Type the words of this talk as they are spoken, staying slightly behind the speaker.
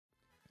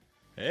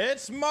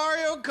It's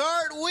Mario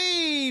Kart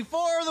Wii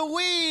for the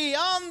Wii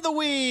on the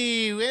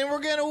Wii, and we're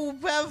gonna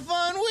have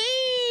fun.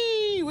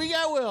 Wii! We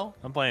got Will.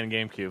 I'm playing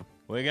GameCube.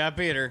 We got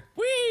Peter.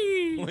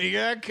 Wii! We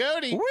got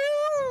Cody.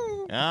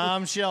 Woo!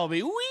 I'm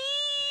Shelby. Wii!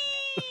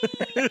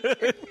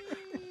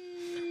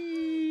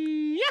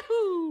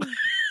 Yahoo!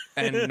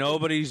 And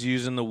nobody's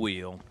using the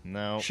wheel.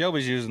 No.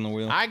 Shelby's using the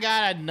wheel. I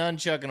got a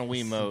nunchuck and a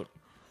Wiimote.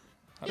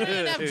 You don't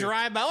even have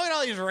drive-by. Look at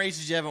all these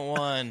races you haven't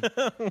won.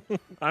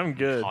 I'm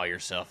good. Call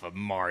yourself a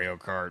Mario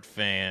Kart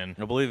fan.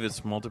 I believe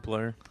it's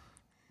multiplayer.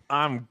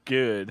 I'm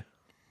good.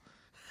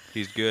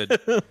 He's good.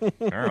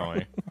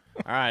 Apparently.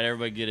 All right,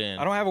 everybody get in.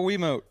 I don't have a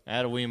Wiimote.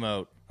 Add a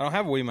Wiimote. I don't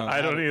have a Wiimote.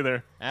 I don't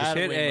either. Add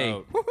hit a A.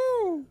 Wiimote.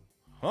 Woohoo!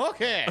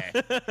 Okay.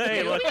 Hey,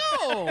 Here look, we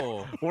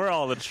go. we're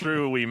all the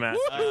true Wii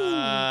masters.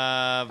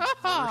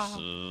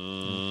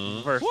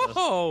 Versus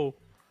Whoa!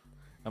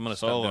 I'm gonna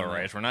stop solo doing that.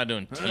 race. We're not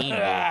doing team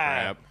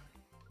crap.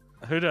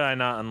 Who did I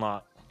not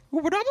unlock?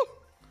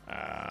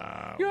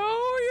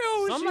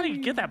 Somebody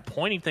get that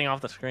pointy thing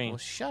off the screen. Well,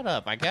 shut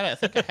up. I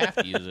think I have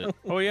to use it.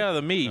 Oh yeah,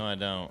 the meat. No, I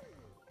don't.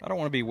 I don't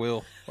want to be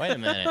Will. Wait a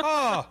minute.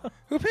 Oh,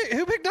 who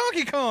picked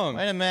Donkey Kong?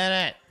 Wait a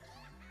minute.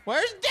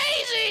 Where's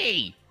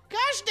Daisy?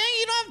 Gosh dang,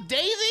 you don't have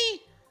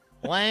Daisy?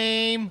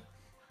 Lame.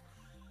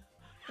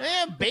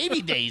 Yeah,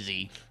 baby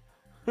Daisy.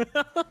 I'm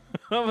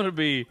gonna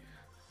be.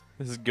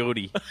 This is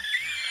Goaty.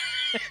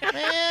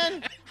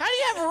 Man, how do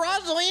you have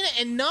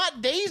Rosalina and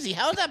not Daisy?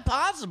 How is that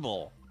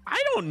possible?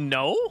 I don't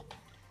know.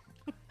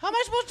 How am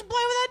I supposed to play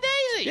without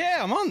Daisy? Yeah,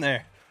 I'm on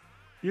there.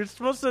 You're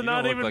supposed to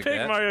not don't look even like pick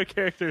that. Mario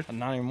characters.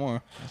 Not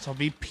anymore. Guess I'll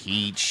be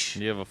Peach.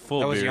 You have a full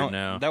That was beard young.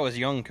 now. That was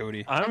young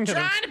Cody. I'm gonna.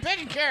 trying to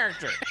pick a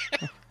character.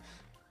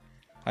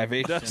 I've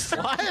aged. That's-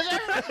 Why is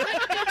everybody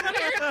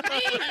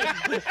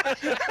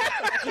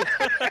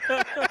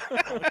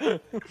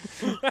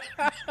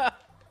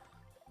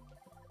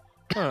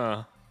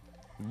Huh.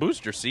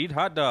 Booster seat,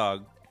 hot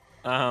dog.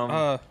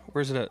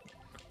 Where's it at?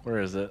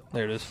 Where is it?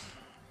 There it is.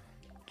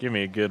 Give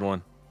me a good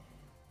one.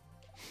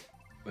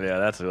 Yeah,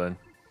 that's good.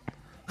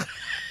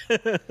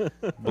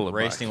 Bullet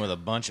racing with a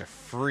bunch of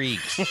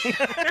freaks?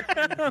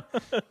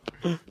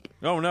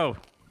 Oh no!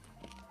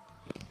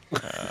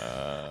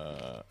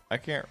 I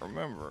can't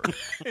remember.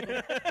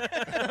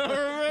 I don't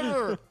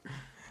remember.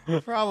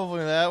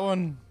 Probably that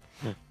one.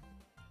 All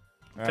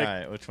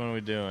right, which one are we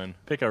doing?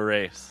 Pick a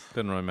race.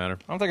 Doesn't really matter.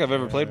 I don't think I've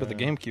ever played with the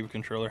GameCube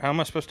controller. How am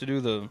I supposed to do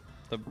the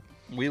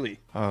wheelie?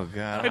 Oh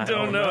God, I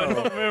don't know. I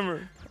don't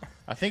remember.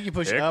 I think you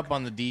push Pick. up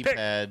on the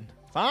D-pad.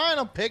 Fine,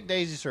 I'll pick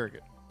Daisy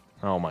Circuit.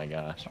 Oh my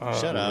gosh.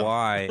 Shut up.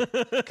 Why?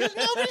 Because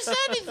nobody said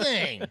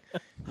anything.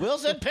 Will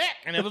said pick,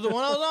 and it was the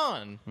one I was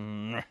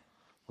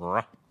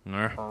on.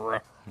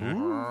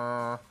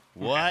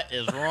 What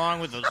is wrong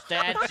with the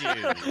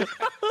statue?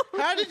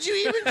 How did you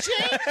even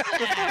change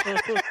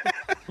that?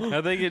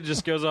 I think it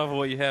just goes off of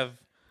what you have.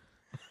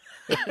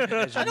 I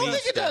don't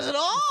think it does at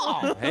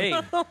all. Hey,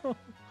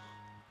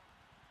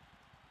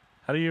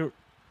 How do you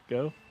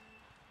go?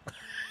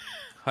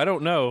 I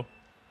don't know.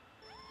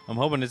 I'm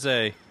hoping it's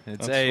A.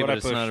 It's That's A, what but I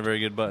it's not a pushed. very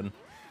good button.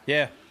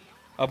 Yeah,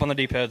 up on the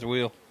D-pad's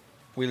wheelie.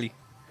 Here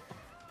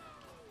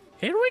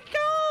we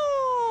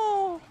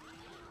go.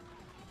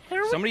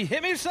 Somebody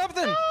hit me with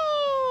something.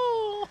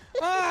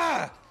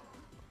 Ah!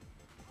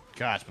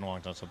 God, it's been a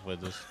long time since I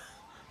played this.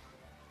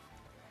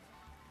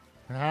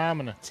 I'm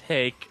gonna.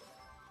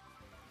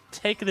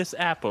 Take this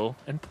apple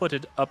and put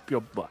it up your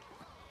butt.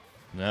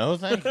 No,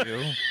 thank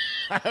you.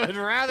 I would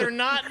rather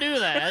not do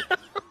that.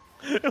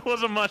 It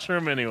was a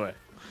mushroom anyway.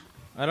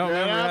 I don't Yeah.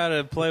 remember how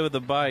to play with the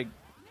bike.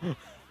 I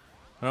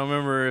don't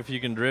remember if you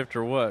can drift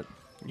or what.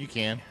 You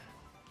can.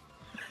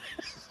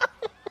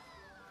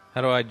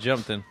 How do I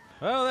jump then?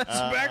 Oh, that's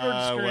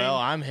backwards screen. Well,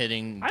 I'm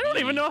hitting. I don't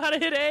D. even know how to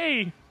hit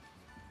A.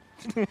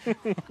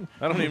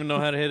 I don't even know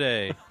how to hit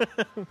A.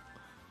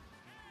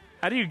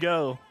 How do you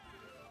go?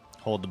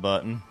 Hold the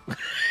button.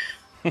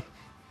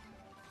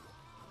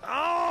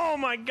 Oh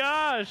my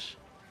gosh.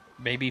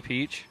 Baby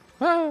Peach.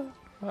 I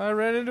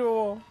ran into a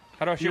wall.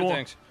 How do I shoot want-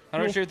 things? How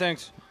do I shoot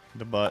things?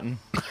 The button.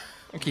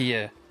 Okay,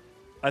 yeah.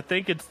 I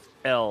think it's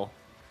L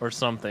or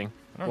something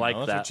I don't like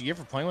know. That's that. what you get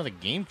for playing with a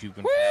GameCube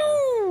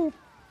controller.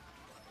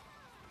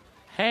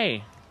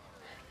 Hey.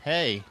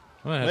 Hey,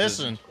 I'm gonna have to-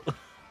 listen.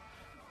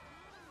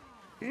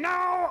 No,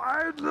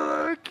 I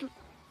look.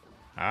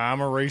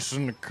 I'm a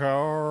racing the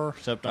car.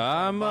 Except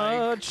I'm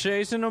I'm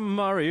chasing a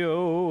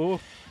Mario.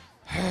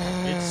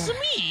 It's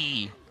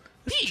me.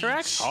 Peach.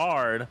 Track's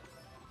hard.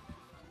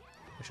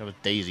 Wish I was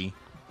Daisy.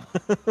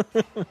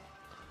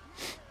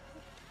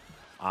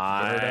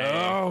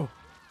 I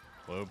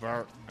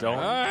Blooper. don't.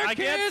 I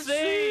can't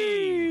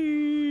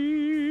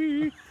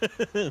see.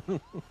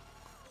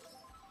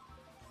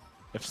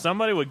 If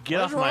somebody would get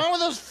What's off wrong my.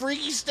 with those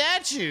freaky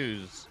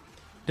statues?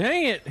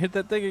 Dang it! Hit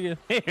that thing again.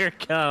 Here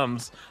it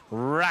comes,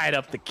 right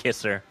up the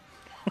kisser.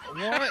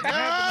 What?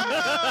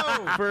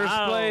 No! First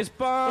place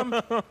bomb.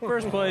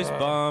 First place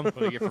bomb. What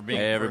do you get for being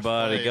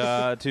Everybody first place?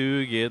 got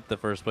to get the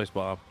first place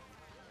bomb.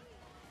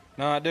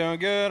 Not doing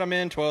good. I'm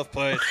in 12th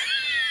place.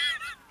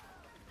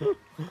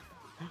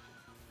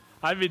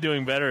 I'd be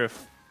doing better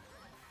if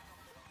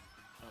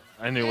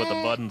I knew what the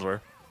buttons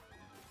were.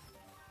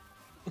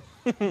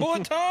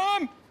 Bullet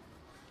time!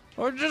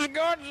 I just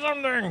got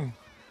something.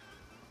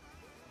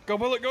 Go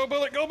bullet, go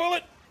bullet, go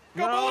bullet!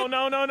 Go No, bullet!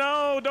 no, no,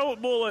 no!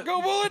 Don't bullet!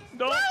 Go bullet!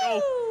 Don't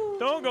go!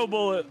 Don't go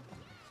bullet!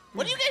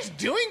 What are you guys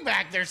doing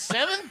back there?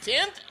 7th,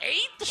 10th,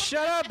 8th?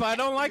 Shut up! I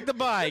don't like the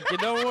bike. It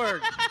don't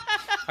work.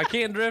 I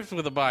can't drift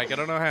with a bike. I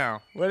don't know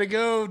how. Way to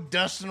go,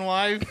 Dustin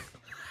wife.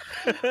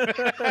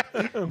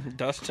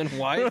 Dustin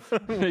White.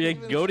 Yeah,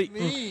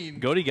 mean?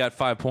 Goaty got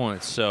 5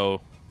 points.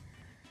 So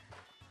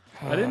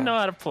I didn't know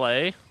how to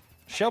play.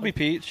 Shelby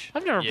Peach.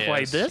 I've never Yes.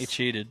 played He this.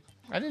 cheated.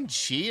 I didn't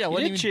cheat. I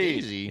wasn't even did cheat.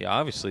 Daisy. he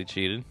obviously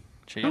cheated.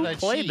 Who Did I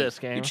played cheat? this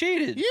game? You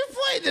cheated. You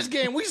played this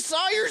game. We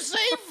saw your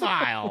save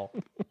file.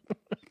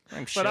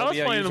 I'm But I was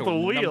Shelby. playing use with a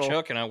wheel.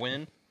 nunchuck and I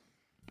win.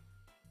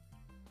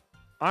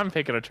 I'm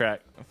picking a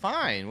track.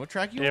 Fine. What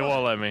track you It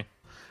want? won't let me.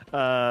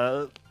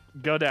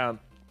 Go down.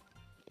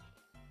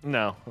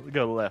 No,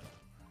 go left.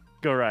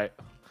 Go right.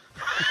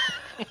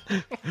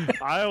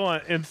 I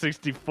want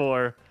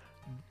N64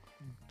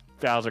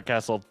 Bowser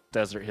Castle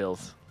Desert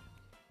Hills.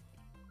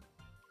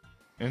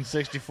 In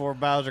 64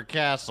 Bowser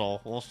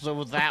Castle. We'll still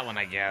with that one,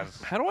 I guess.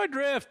 How do I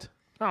drift?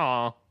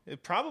 Aw. It's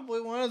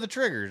probably one of the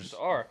triggers.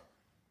 R.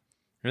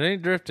 It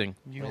ain't drifting.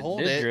 You It hold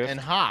did it drift. and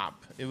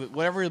hop.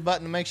 Whatever the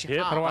button makes you Hip,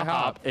 hop. how do I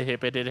hop? hop? A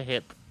hip, it did a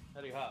hip.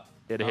 How do you hop?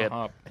 It a Oh, hip.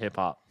 hop. Hip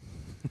hop.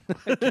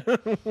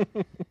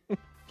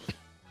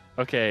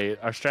 Okay,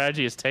 our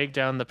strategy is take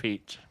down the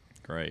peach.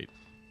 Great.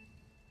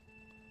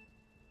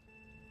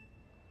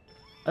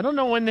 I don't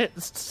know when it.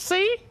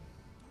 See?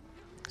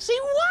 See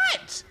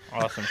what?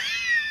 Awesome.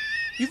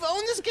 You've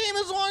owned this game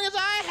as long as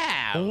I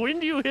have. When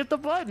do you hit the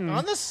button?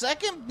 On the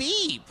second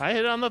beep. I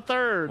hit on the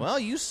third. Well,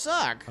 you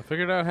suck. I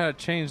figured out how to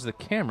change the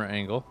camera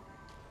angle.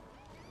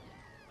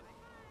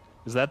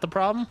 Is that the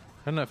problem?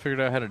 I've not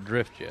figured out how to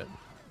drift yet.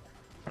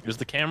 Is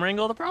the camera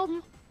angle the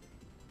problem?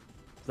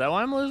 Is that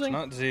why I'm losing?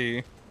 Not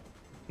Z.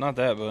 Not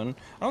that button.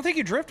 I don't think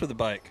you drift with the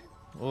bike.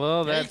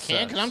 Well, Yeah, you that's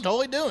can't, because I'm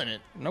totally doing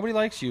it. Nobody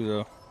likes you,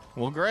 though.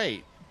 Well,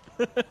 great.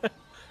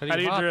 How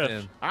do you hop drift?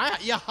 then?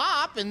 You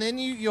hop, and then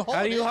you hold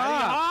How do you it.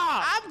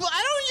 hop? I don't. You're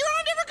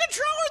on a different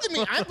controller than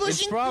me. I'm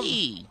pushing prob-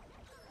 P.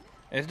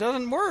 It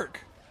doesn't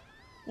work.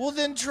 Well,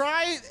 then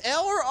try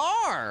L or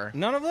R.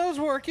 None of those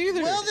work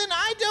either. Well, then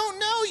I don't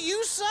know.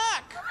 You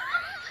suck.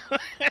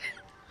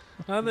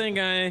 I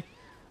think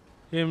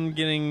him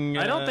getting.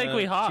 I don't think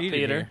we hop, cheated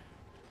Peter. here.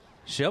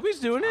 Shelby's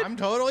doing it. I'm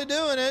totally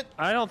doing it.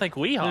 I don't think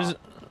we hop.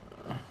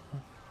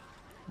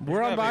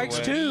 We're on gotta be bikes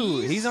ways. too.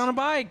 He's on a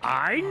bike.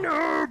 I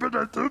know, but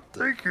I don't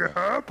think you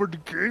hop with the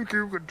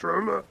GameCube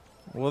controller.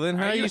 Well, then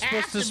how are you have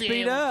supposed to be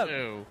speed able up?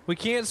 to. We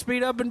can't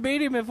speed up and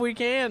beat him if we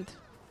can't.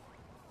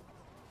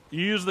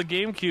 You use the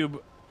GameCube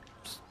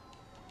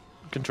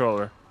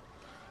controller.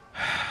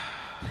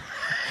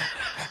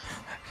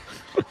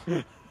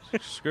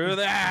 Screw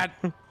that.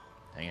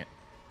 Dang it.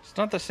 It's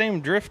not the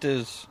same drift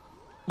as...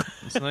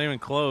 It's not even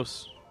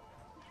close.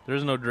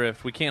 There's no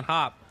drift. We can't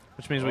hop,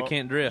 which means we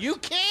can't drift. You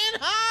can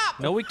hop.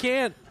 No, we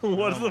can't.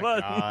 What's the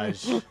button?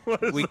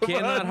 Gosh. We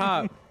cannot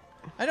hop.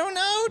 I don't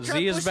know. Try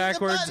Z is pushing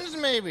backwards. The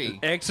buttons, maybe.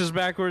 X is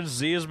backwards.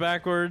 Z is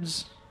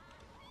backwards.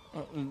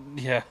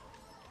 Yeah.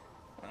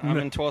 I'm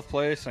in 12th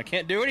place. I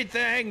can't do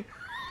anything.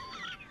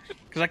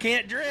 Because I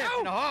can't drift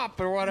and hop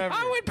or whatever.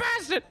 I went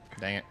past it.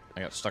 Dang it. I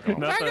got stuck on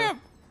Nothing.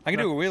 I can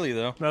do a wheelie,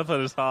 though.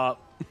 Nothing is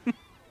hop.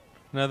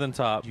 Nothing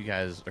top. You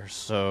guys are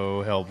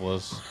so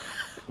helpless.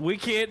 We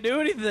can't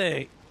do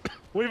anything.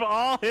 We've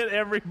all hit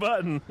every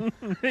button.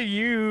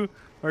 You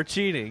are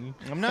cheating.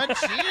 I'm not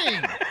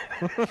cheating.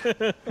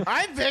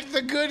 I picked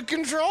the good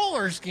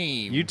controller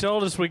scheme. You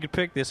told us we could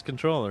pick this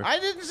controller. I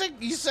didn't say.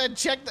 You said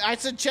check. I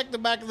said check the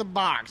back of the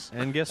box.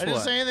 And guess I didn't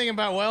what? say anything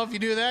about. Well, if you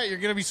do that, you're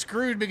gonna be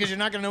screwed because you're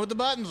not gonna know what the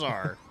buttons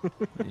are.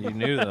 You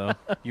knew, though.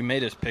 You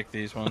made us pick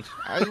these ones.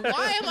 Why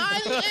am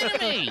I the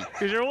enemy?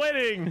 Because you're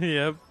winning.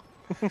 Yep.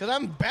 Because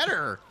I'm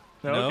better.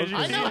 No, 'cause you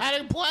I know see- how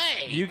to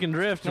play. You can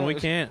drift and we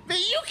can't. But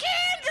you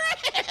can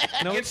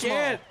drift. No, we Get small.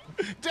 can't.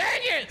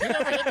 Dang it! You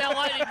never hit that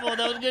lightning bolt.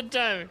 That was a good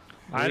time.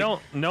 I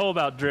don't know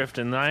about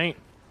drifting. I ain't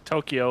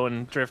Tokyo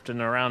and drifting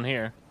around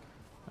here.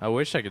 I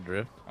wish I could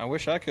drift. I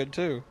wish I could,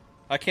 too.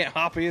 I can't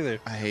hop either.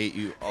 I hate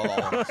you all.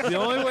 The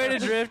only way to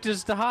drift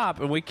is to hop,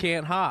 and we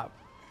can't hop.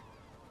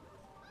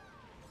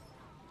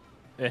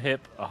 A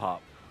hip, a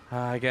hop.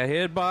 I got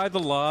hit by the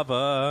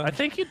lava. I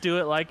think you do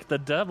it like the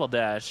double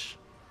dash.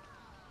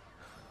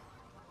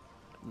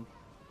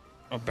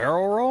 A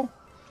barrel roll?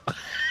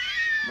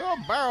 No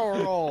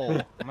barrel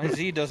roll. My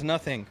Z does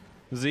nothing.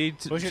 Z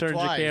Push it turns your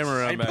twice. camera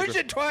I around backwards. pushed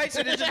it twice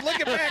and it's just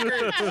looking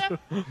backwards.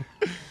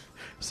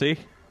 See?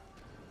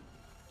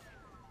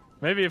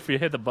 Maybe if you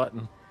hit the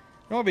button.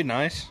 That would be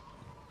nice.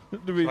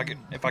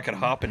 If I could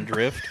hop and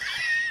drift.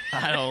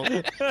 I don't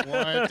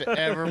want to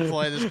ever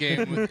play this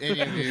game with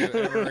any of you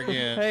ever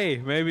again. Hey,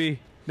 maybe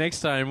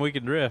next time we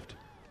can drift.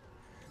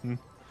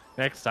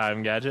 Next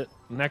time, Gadget.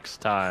 Next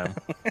time.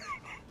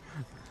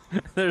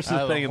 There's I the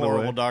have thing a in the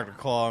horrible way. Dr.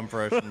 Claw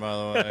impression, by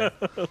the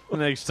way.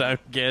 Next time,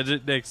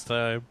 Gadget, next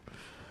time.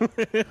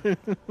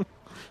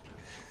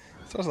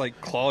 Sounds like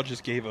Claw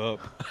just gave up.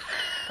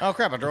 Oh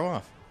crap! I drove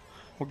off.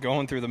 We're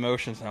going through the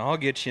motions now. I'll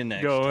get you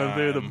next Going time.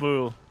 through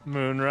the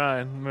moon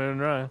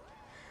ride.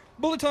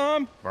 Bullet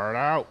time. Burn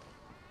out.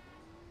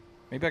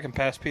 Maybe I can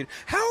pass Peter.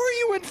 How are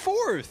you in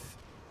fourth?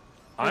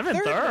 I'm in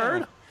Third third.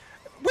 now.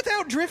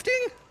 Without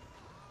drifting?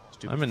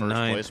 Stupid I'm in first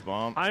ninth. place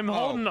bomb. I'm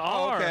holding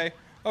R. Okay.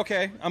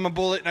 Okay. I'm a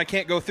bullet and I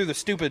can't go through the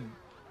stupid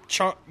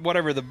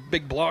whatever the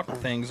big block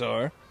things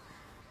are.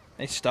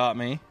 They stop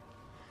me.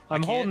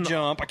 I'm I can't holding.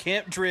 jump. I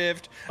can't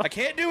drift. I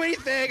can't do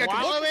anything. I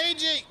can look,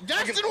 AJ,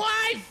 Dustin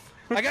Wife.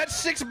 I got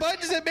 6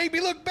 buttons that make me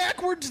look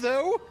backwards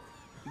though.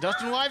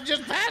 Dustin Wife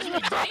just passed me.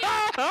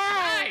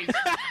 Nice.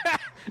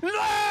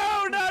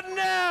 No, not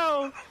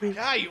now.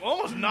 God, you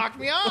almost knocked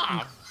me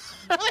off.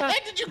 Where the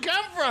heck did you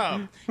come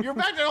from? You're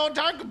back the whole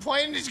time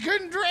complaining that you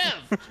couldn't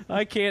drift.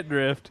 I can't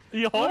drift.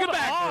 You hold Look at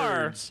R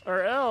backwards.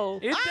 or L.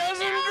 It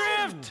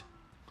doesn't drift.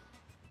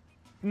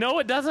 No,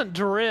 it doesn't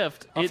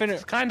drift. I'll It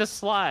finish- kind of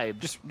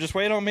slides. Just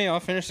wait on me. I'll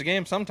finish the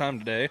game sometime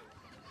today.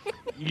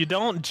 You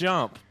don't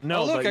jump.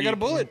 No, Oh, look, but I got you a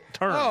bullet.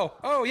 Turn.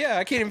 Oh, yeah,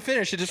 I can't even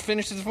finish. It just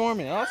finishes for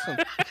me. Awesome.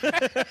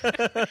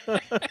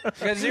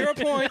 Got 0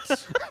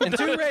 points in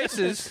 2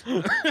 races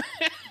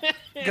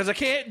because I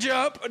can't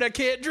jump and I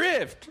can't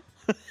drift.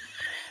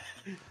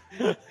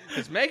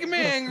 It's making me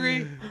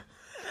angry.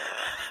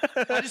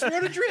 I just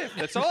want to drift.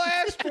 That's all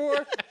I asked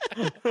for.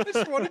 I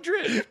just want to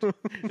drift.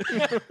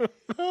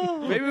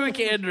 Maybe we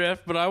can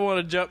drift, but I want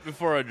to jump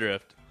before I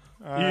drift.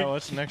 All right,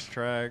 what's the next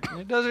track?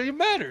 It doesn't even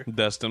matter.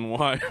 Dustin,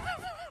 why?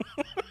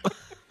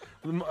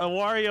 A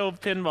Wario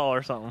pinball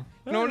or something.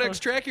 You know what next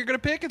track you're going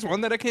to pick? It's one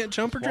that I can't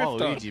jump or drift on.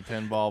 Waluigi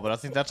pinball, but I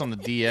think that's on the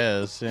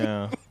DS.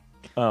 Yeah,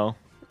 Oh.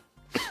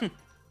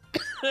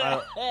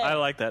 I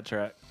like that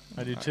track.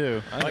 I do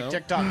too. I like know.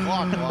 TikTok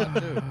clock a lot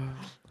too.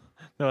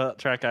 No, that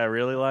track I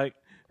really like.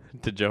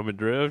 To jump and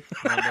drift?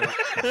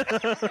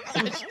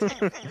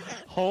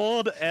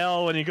 Hold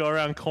L when you go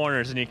around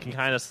corners and you can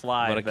kind of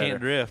slide. But I better. can't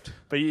drift.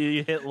 But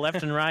you hit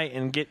left and right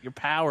and get your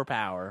power.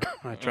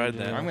 I tried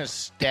that. I'm gonna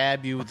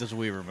stab you with this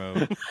Wii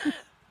remote.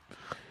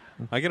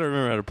 I gotta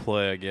remember how to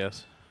play, I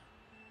guess.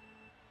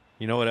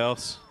 You know what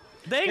else?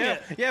 Dang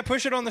it! Yeah,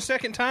 push it on the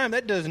second time.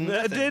 That does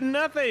nothing. That did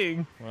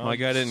nothing. Well, My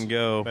guy didn't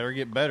go. Better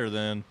get better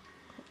then.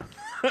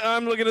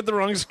 I'm looking at the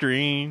wrong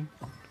screen.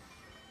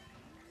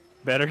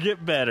 Better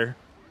get better.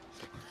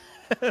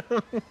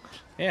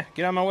 Yeah,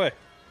 get out of my way.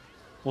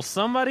 Will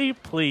somebody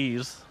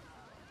please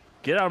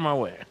get out of my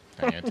way?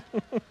 Dang it.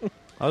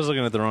 I was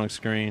looking at the wrong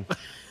screen.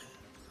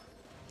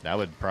 That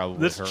would probably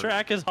This hurt.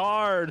 track is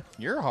hard.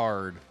 You're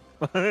hard.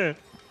 I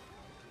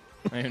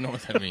don't even know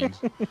what that means.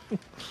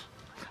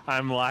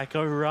 I'm like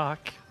a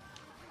rock.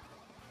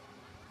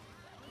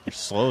 You're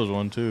slow as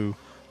one too.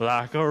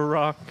 Like a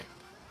rock.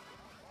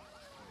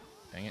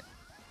 Dang it.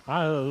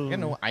 Oh. I got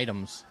no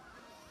items.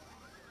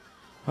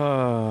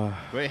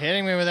 Quit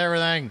hitting me with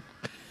everything.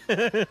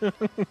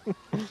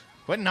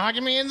 Quit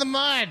knocking me in the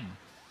mud.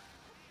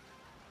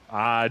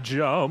 I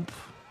jump.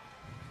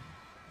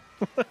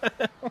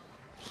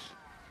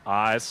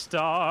 I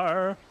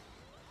star.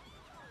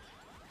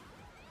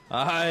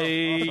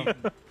 I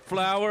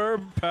flower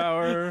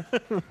power.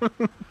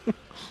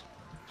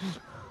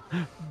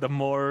 The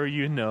more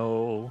you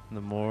know.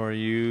 The more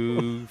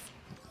you...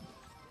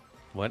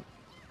 What?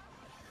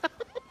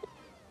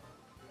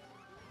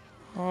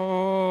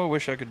 Oh, I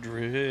wish I could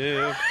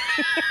drift.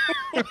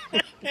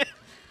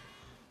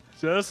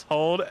 Just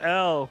hold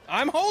L.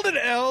 I'm holding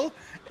L,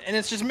 and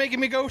it's just making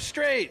me go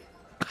straight.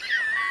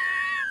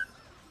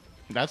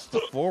 That's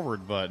the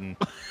forward button.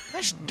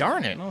 Gosh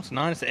darn it. No, it's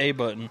not. It's the A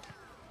button.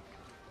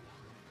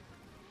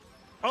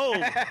 Oh!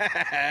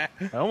 I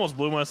almost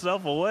blew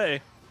myself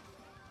away.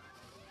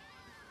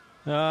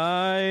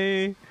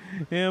 I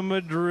am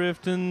a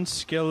drifting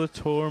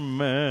Skeletor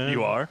man.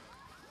 You are?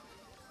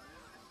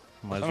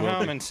 Might as Somehow well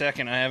I'm be. in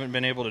second. I haven't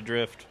been able to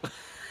drift.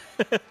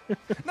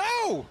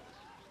 No!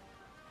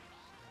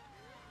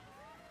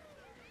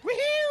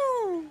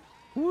 Woohoo!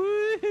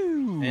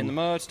 Woohoo! In the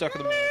mud, stuck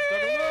in the mud,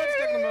 stuck in the mud,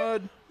 stuck in the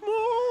mud.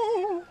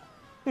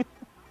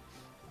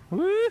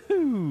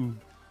 Woohoo!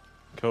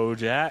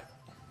 Kojak.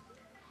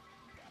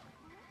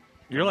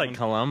 You're like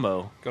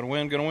Columbo. Gonna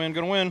win, gonna win,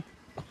 gonna win.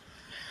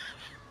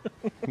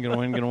 Gonna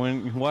win, gonna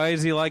win. Why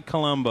is he like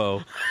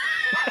Columbo?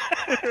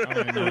 I don't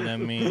even know what that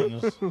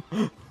means.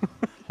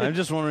 I'm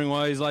just wondering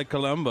why he's like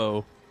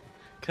Columbo.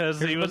 Because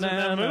he was in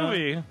that banana.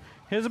 movie.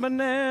 Here's a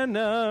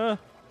banana.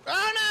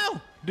 Oh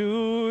no!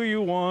 Do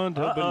you want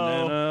a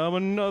banana?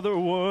 Another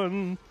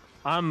one.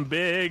 I'm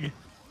big.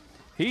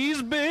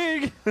 He's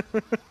big.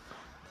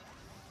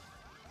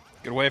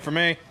 Get away from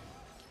me.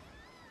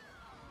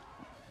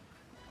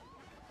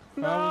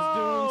 I was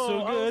doing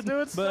so I was good,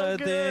 doing so but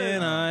good.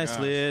 then I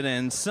slid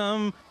and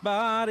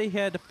somebody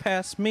had to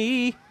pass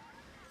me.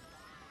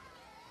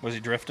 Was he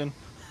drifting?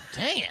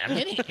 Dang it, I'm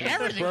hitting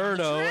everything.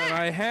 Birdo, and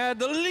I had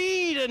the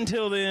lead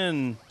until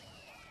then.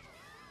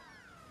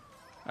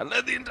 I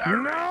led the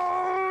entire race.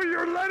 No,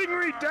 you're letting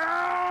me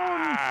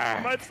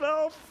down.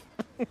 Myself.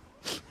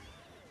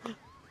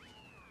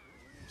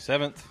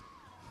 7th.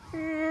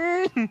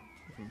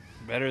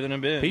 Better than a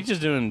bit. Peach is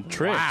doing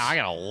tricks. Wow, I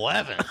got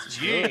 11.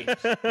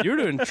 Jeez. You're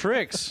doing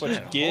tricks.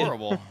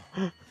 Horrible.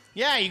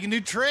 Yeah, you can do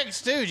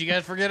tricks, too. Did you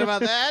guys forget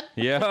about that?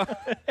 Yeah.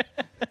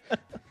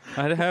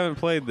 I haven't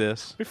played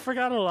this. We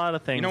forgot a lot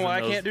of things. You know why I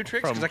in those can't do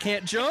tricks? Because I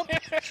can't jump.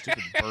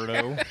 Stupid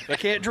birdo. I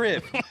can't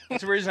drift.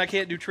 That's the reason I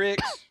can't do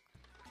tricks.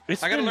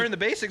 It's I got to been- learn the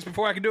basics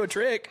before I can do a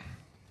trick.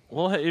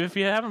 Well, if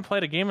you haven't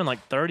played a game in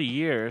like 30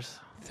 years,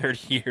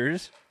 30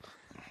 years.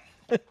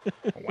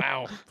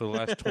 Wow. For the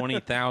last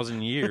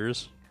 20,000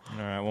 years. All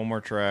right, one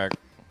more track.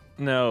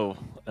 no,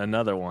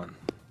 another one.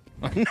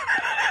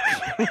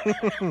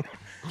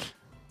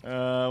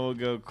 We'll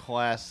go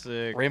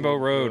classic. Rainbow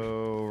Road.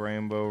 Go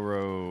Rainbow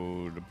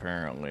Road,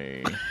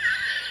 apparently.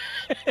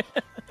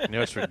 You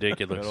know, it's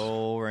ridiculous. Good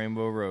old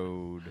Rainbow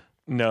Road.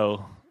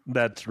 No,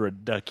 that's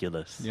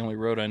ridiculous. The only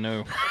road I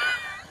know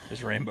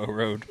is Rainbow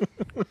Road.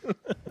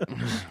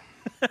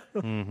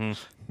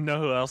 Know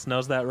who else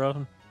knows that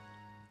road?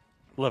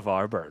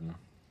 LeVar Burton.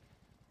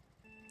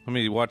 Let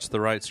me watch the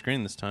right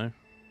screen this time.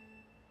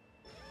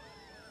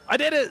 I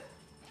did it!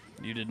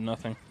 You did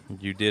nothing.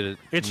 You did it.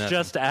 It's Nothing.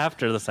 just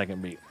after the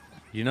second beat.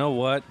 You know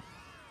what?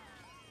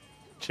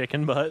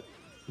 Chicken butt.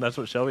 That's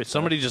what Shelby said.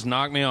 Somebody just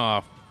knocked me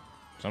off.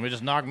 Somebody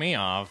just knocked me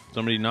off.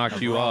 Somebody knocked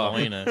you off.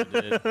 Elena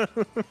did.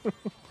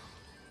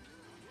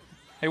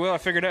 Hey, Will, I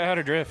figured out how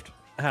to drift.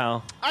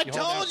 How? I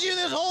told you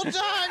this whole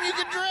time you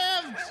could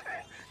drift.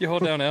 You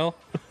hold down L.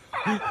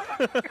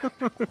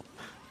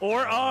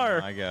 Or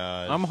R. My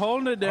God. I'm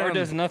holding it R down.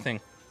 does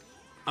nothing.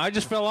 I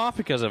just fell off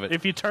because of it.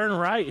 If you turn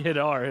right, hit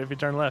R. If you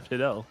turn left,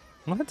 hit L.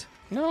 What?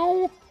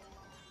 No.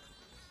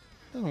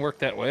 Doesn't work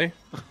that way.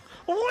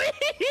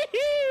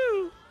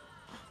 Whee-hoo!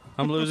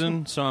 I'm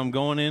losing, so I'm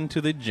going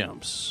into the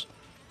jumps.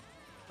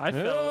 I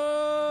fell.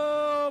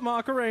 Oh,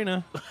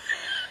 Macarena.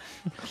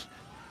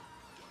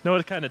 Know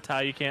what kind of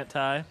tie you can't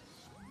tie?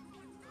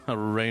 A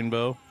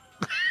rainbow.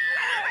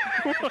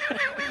 Wait,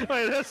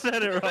 that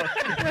said it wrong.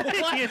 How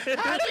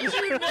did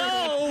you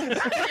know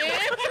the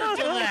answer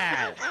to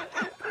that?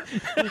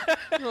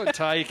 What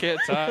tie you can't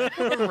tie?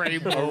 A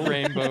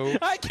rainbow.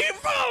 I keep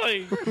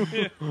falling.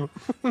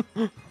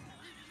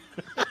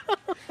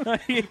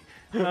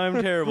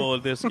 I'm terrible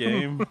at this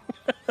game.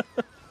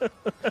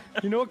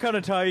 You know what kind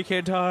of tie you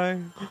can't tie?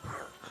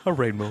 A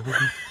rainbow.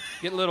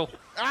 Get little.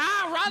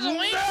 Ah,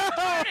 Rosalind!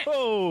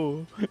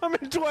 Oh, I'm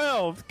in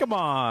 12th. Come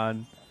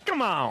on.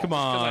 Come on. Come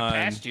Because I on.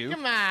 passed you.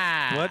 Come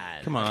on. What?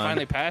 Come I on.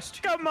 finally passed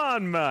you. Come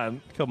on,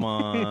 man. Come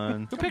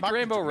on. Who picked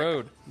Rainbow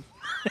Road?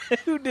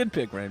 Who did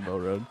pick Rainbow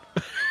Road?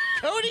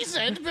 Cody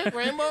said to pick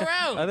Rainbow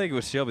I Road. think it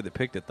was Shelby that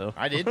picked it, though.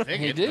 I did pick it.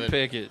 He did but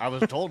pick it. I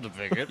was told to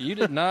pick it. You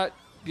did not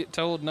get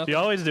told nothing. You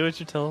always do what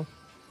you tell.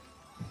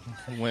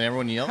 When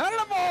everyone yelled.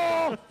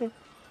 I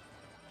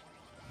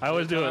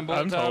always do it. Bullet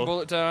I'm time, told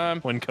bullet time.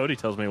 when Cody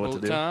tells me what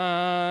Bullet to do.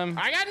 time.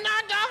 I got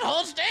knocked off.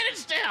 Hold standing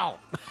still.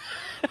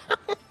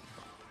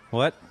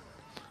 What?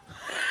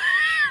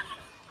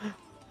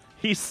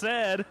 He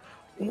said,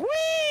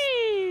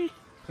 "Wee."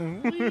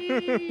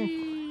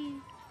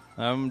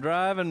 I'm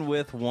driving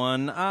with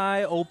one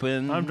eye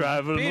open. I'm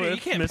driving Peter, you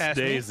with can't Miss pass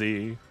me.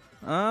 Daisy.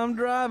 I'm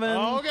driving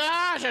Oh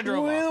gosh, I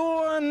drove with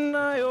off. one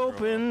eye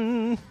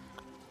open.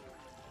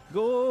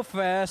 Go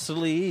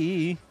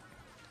fastly.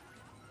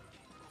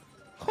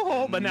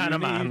 Oh, banana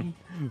man.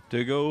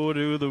 To go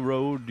to the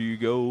road, you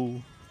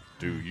go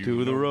Do you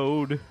to the know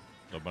road.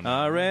 the banana?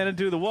 I ran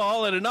into the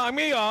wall and it knocked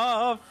me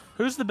off.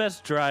 Who's the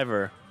best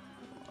driver?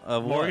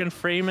 Of Morgan what?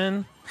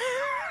 Freeman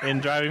in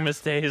Driving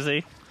Miss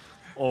Daisy,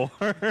 or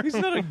He's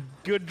not a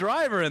good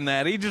driver in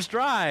that. He just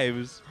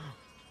drives.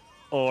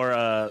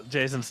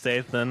 Jason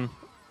Statham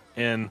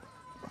in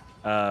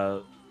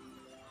Doesn't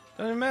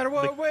matter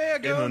what way I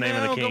go the Name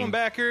of the now, King. going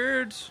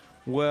backwards.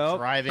 Well,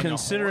 Driving a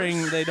considering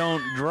horse. they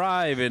don't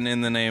drive in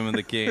the name of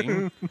the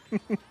king,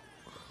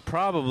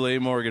 probably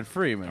Morgan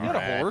Freeman. Not a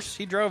Alright. horse.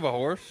 He drove a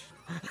horse.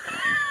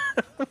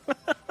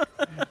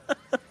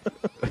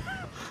 It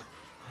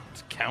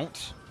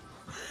counts.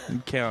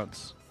 It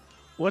counts.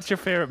 What's your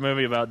favorite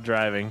movie about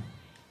driving?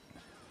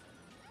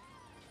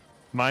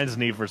 Mine's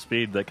Need for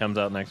Speed that comes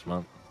out next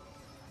month.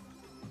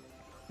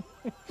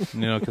 You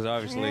know, because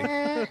obviously,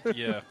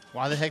 Yeah.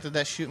 Why the heck did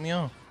that shoot me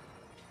off?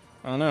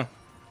 I don't know.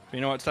 But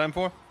you know what it's time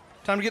for?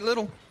 Time to get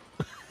little.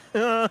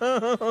 God,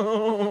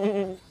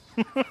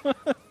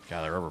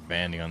 the rubber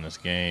banding on this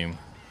game.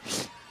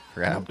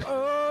 Forgot.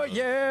 oh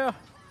yeah,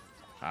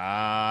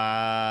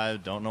 I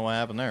don't know what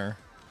happened there.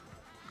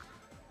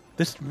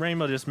 This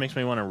rainbow just makes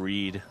me want to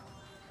read.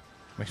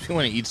 Makes me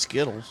want to eat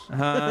Skittles.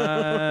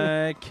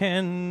 I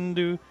can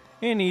do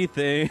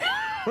anything.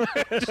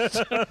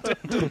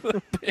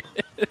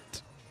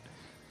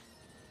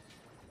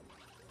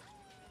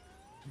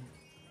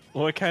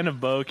 What kind of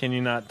bow can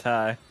you not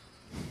tie?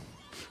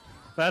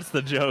 That's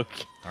the joke.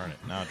 Darn it!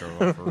 Now I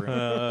drove off for real.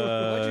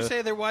 What'd you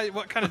say there?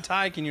 What kind of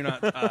tie can you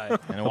not tie?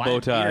 And why bow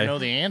did Peter tie. know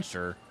the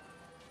answer?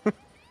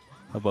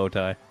 A bow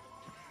tie.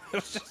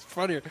 It's just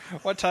funnier.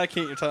 What tie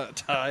can't you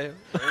tie?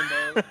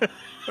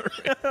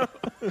 Rainbow.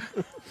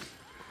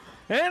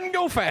 And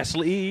go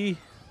fastly.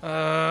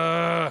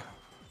 Uh,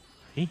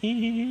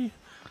 I'm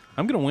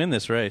gonna win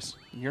this race.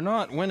 You're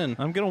not winning.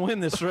 I'm gonna win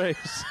this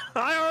race.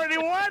 I already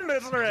won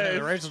this Hey, race.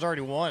 the race is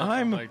already won. it sounds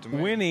I'm like to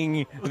me.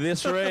 winning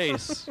this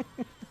race.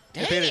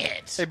 Dang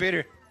it! Hey,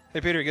 Peter.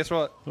 Hey, Peter, guess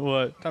what?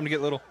 What? Time to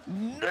get little.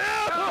 You tricked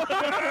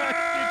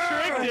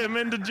him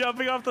into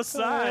jumping off the I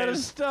side. had a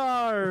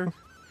star.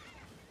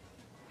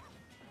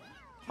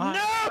 No! I'm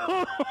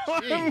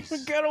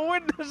Jeez. gonna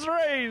win this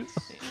race.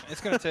 It's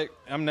going to take...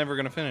 I'm never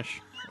going to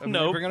finish. I'm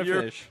Nope, never going to you're-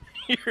 finish.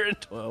 You're in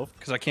 12th.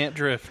 Because I can't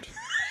drift.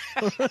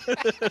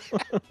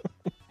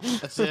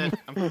 That's it.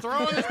 I'm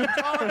throwing this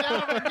controller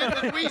down and getting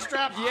this Wii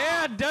strap.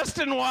 Yeah,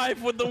 Dustin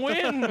wife with the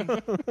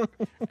win.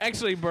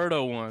 Actually,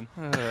 Birdo won.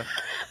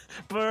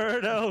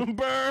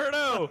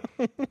 Birdo.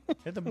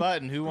 Hit the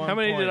button. Who won? How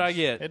many did points? I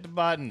get? Hit the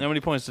button. How many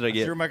points did I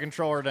get? Threw my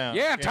controller down.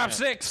 Yeah, Damn top it.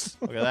 6.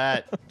 Look at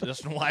that.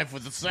 Justin Wife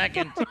with the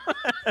second. Go,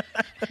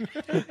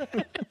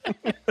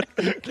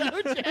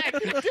 Jack.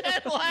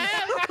 Dead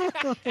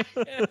last.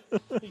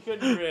 You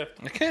couldn't drift.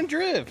 I can't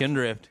drift. Can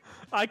drift.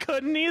 I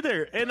couldn't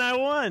either, and I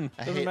won.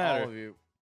 I Doesn't hate matter. all of you.